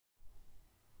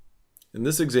In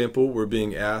this example, we're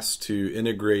being asked to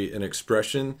integrate an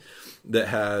expression that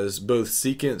has both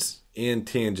secants and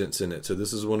tangents in it. So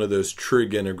this is one of those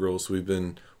trig integrals we've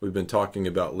been talking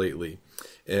about lately.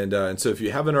 And so if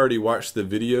you haven't already watched the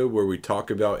video where we talk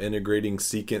about integrating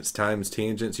secants times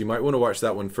tangents, you might want to watch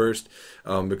that one first,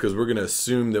 because we're going to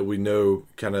assume that we know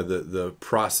kind of the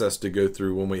process to go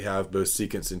through when we have both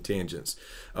secants and tangents.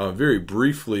 Very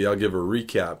briefly, I'll give a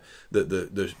recap.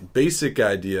 The basic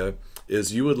idea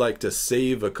is you would like to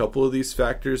save a couple of these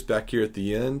factors back here at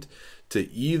the end to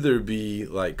either be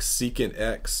like secant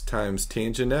x times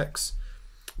tangent x,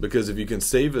 because if you can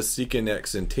save a secant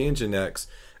x and tangent x,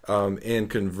 and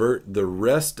convert the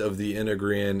rest of the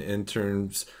integrand in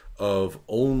terms of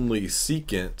only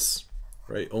secants,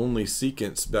 right? Only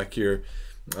secants back here,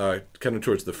 kind of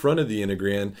towards the front of the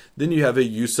integrand, then you have a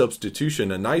u substitution,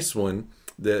 a nice one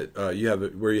that you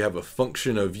have where you have a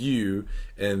function of u,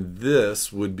 and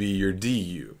this would be your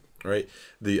du, right?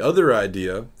 The other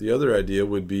idea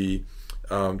would be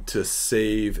to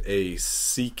save a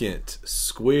secant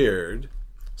squared,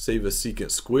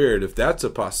 if that's a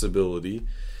possibility,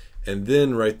 and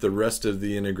then write the rest of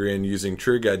the integrand using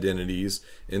trig identities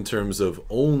in terms of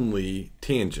only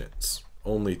tangents.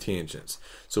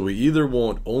 So we either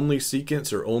want only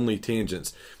secants or only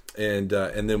tangents. And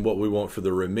then what we want for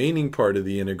the remaining part of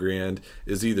the integrand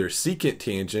is either secant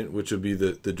tangent, which would be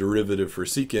the derivative for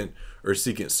secant, or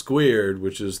secant squared,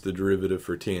 which is the derivative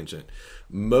for tangent.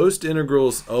 Most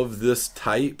integrals of this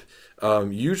type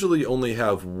usually only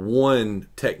have one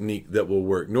technique that will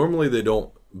work. Normally they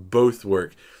don't both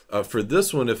work. For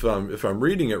this one, if I'm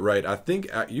reading it right, I think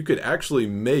you could actually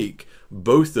make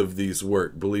both of these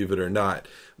work, believe it or not.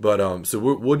 But so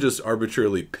we'll just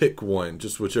arbitrarily pick one,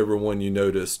 just whichever one you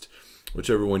noticed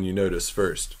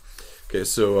first. Okay,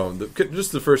 so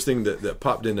just the first thing that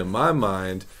popped into my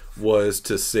mind was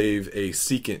to save a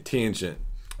secant tangent.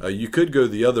 You could go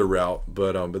the other route,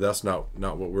 but that's not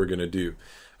what we're going to do.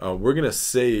 We're going to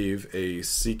save a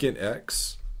secant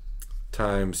x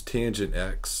times tangent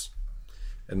x,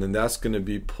 and then that's going to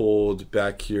be pulled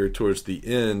back here towards the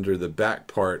end, or the back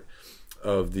part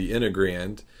of the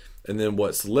integrand. And then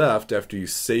what's left after you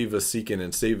save a secant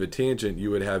and save a tangent, you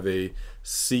would have a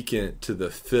secant to the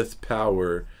 5th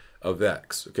power of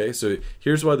x. Okay, so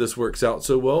here's why this works out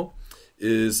so well,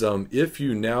 is if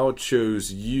you now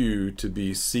chose u to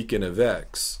be secant of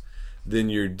x, then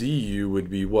your du would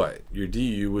be what? Your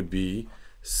du would be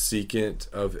secant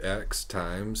of x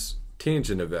times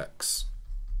tangent of x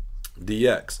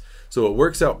dx. So it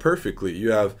works out perfectly.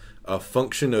 You have a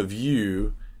function of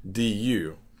u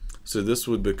du. So this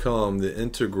would become the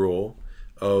integral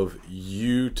of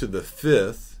u to the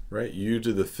 5th, right? U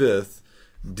to the 5th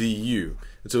du.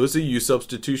 And so it's a u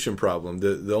substitution problem.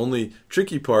 The only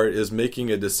tricky part is making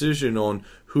a decision on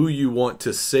who you want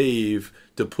to save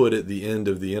to put at the end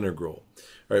of the integral.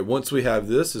 All right, once we have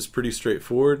this, it's pretty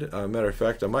straightforward. Matter of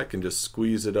fact, I can just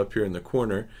squeeze it up here in the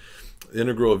corner. The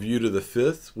integral of u to the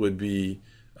 5th would be,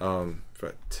 if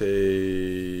I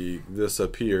take this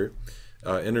up here,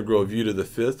 integral of u to the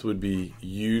 5th would be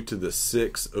u to the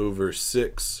 6 over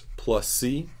 6 plus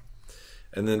c.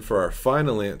 And then for our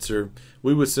final answer,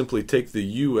 we would simply take the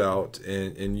u out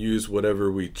and use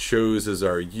whatever we chose as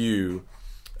our u.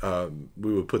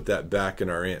 We would put that back in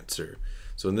our answer.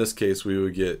 So in this case, we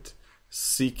would get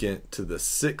secant to the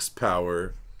 6th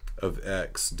power of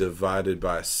x divided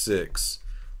by 6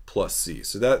 plus c.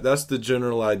 So that's the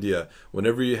general idea.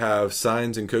 Whenever you have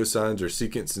sines and cosines or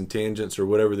secants and tangents or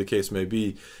whatever the case may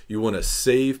be, you want to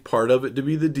save part of it to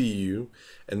be the du,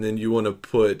 and then you want to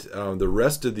put the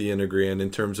rest of the integrand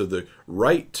in terms of the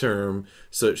right term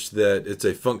such that it's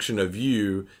a function of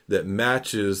u that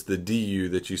matches the du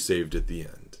that you saved at the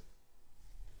end.